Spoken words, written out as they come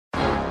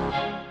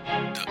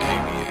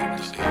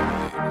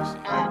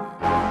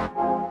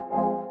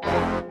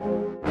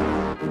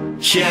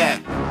Yeah.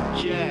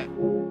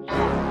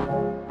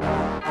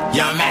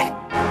 YoungMac.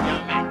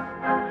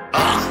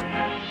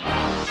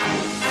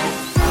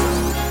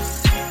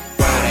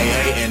 Why they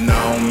hating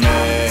on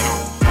me?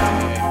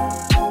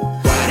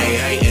 Why they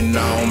hating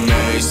on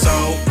me so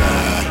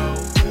bad?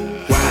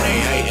 Why they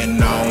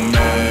hating on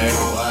me?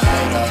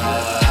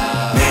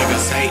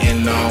 Niggas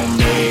hating on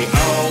me,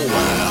 oh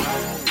well.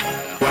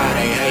 Why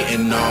they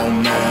hating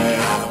on me? I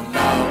don't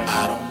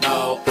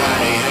know. Why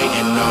they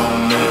hating on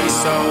me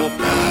so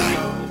bad?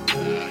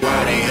 Why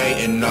they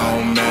hating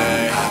on me?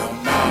 I don't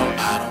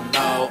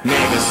know.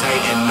 Niggas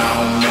hating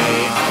on me,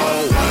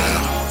 oh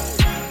well.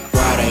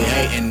 Why they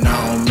hating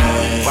on me?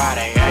 Why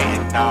they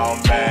hating on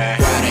me?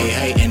 Why they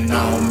hating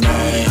on me?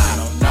 I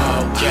don't know.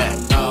 Yeah.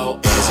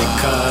 Is it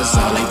cause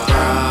all they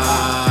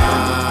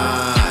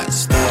pride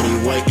steady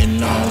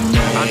waiting on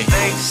me? I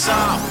think so.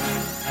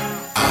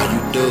 All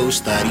you do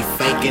steady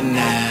faking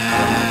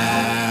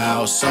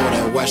now, so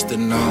that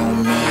Western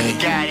on me. I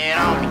got it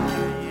on me.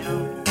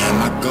 And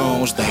my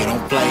goons, they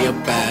don't play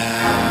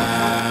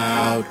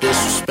about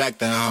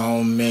disrespecting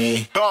on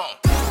me. Boom.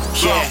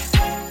 Yeah.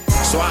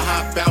 So I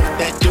hop out with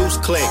that deuce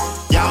click.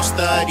 Y'all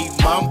study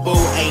mumble,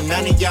 ain't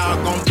none of y'all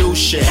gon' do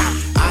shit.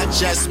 I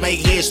just make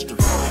history.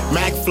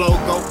 Mac flow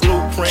go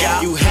blueprint.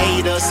 You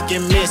haters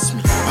can miss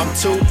me. I'm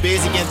too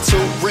busy and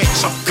too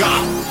rich. I'm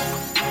gone.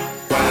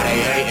 Why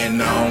they hating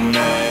on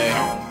me?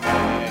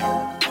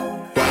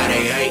 Why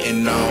they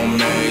hating on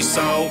me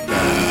so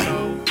bad?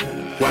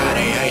 Why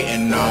they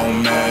hating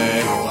on me?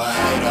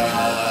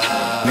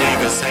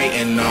 Niggas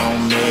hating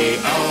on me,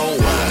 oh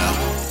well.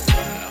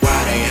 Why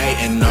they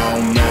hating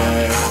on me?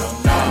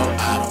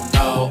 I don't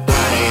know.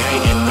 Why they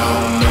hating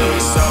on me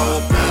so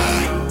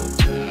bad?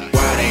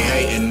 Why they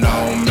hating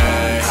on me? I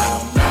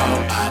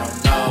don't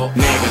know.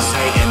 Niggas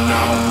hating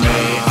on me,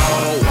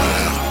 oh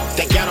well.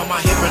 They got on my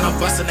hip and I'm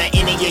busting at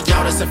any of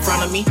y'all that's in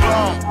front of me.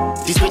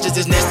 These bitches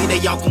is nasty, they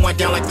all going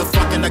down like the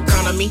fucking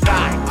economy.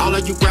 All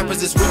of you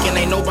rappers is weak and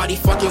ain't nobody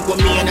fucking with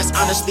me, and that's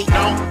honestly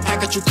no. How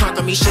could you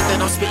conquer me? Shit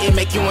that I'm spitting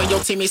make you and your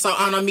teammates so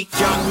honor me.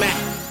 YoungMac,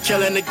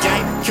 killing the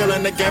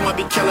game, I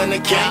be killing the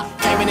game.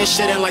 Came in this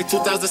shit in like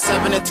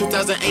 2007 and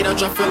 2008, I'm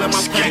just feeling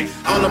my pain.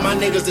 All of my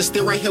niggas is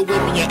still right here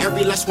with me, and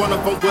every last one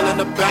of them willing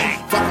to bang.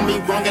 Fucking me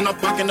wrong and I'm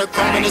bucking the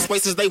crumb in this way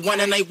since they won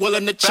and they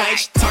willing to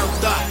change.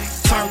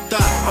 Turned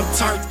up, I'm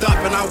turned up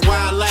and I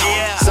wild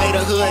out. Say the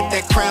hood,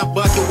 that crab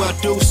bucket, well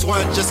Deuce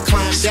One just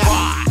climbed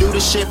out. Do the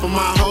shit for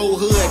my whole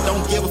hood,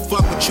 don't give a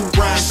fuck what you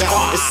rhyme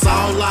about. It's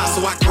all lies,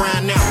 so I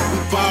grind out. We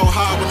ball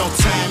hard with no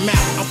time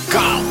out, I'm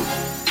gone.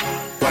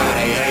 Why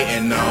they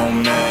hating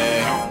on me?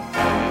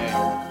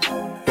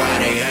 Why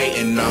they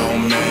hating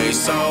on me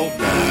so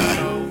bad?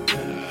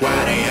 Why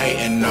they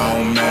hating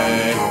on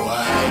me?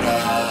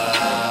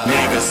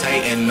 Niggas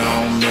hating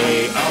on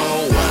me,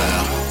 oh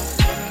well.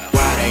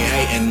 Why they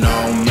hating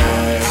on me?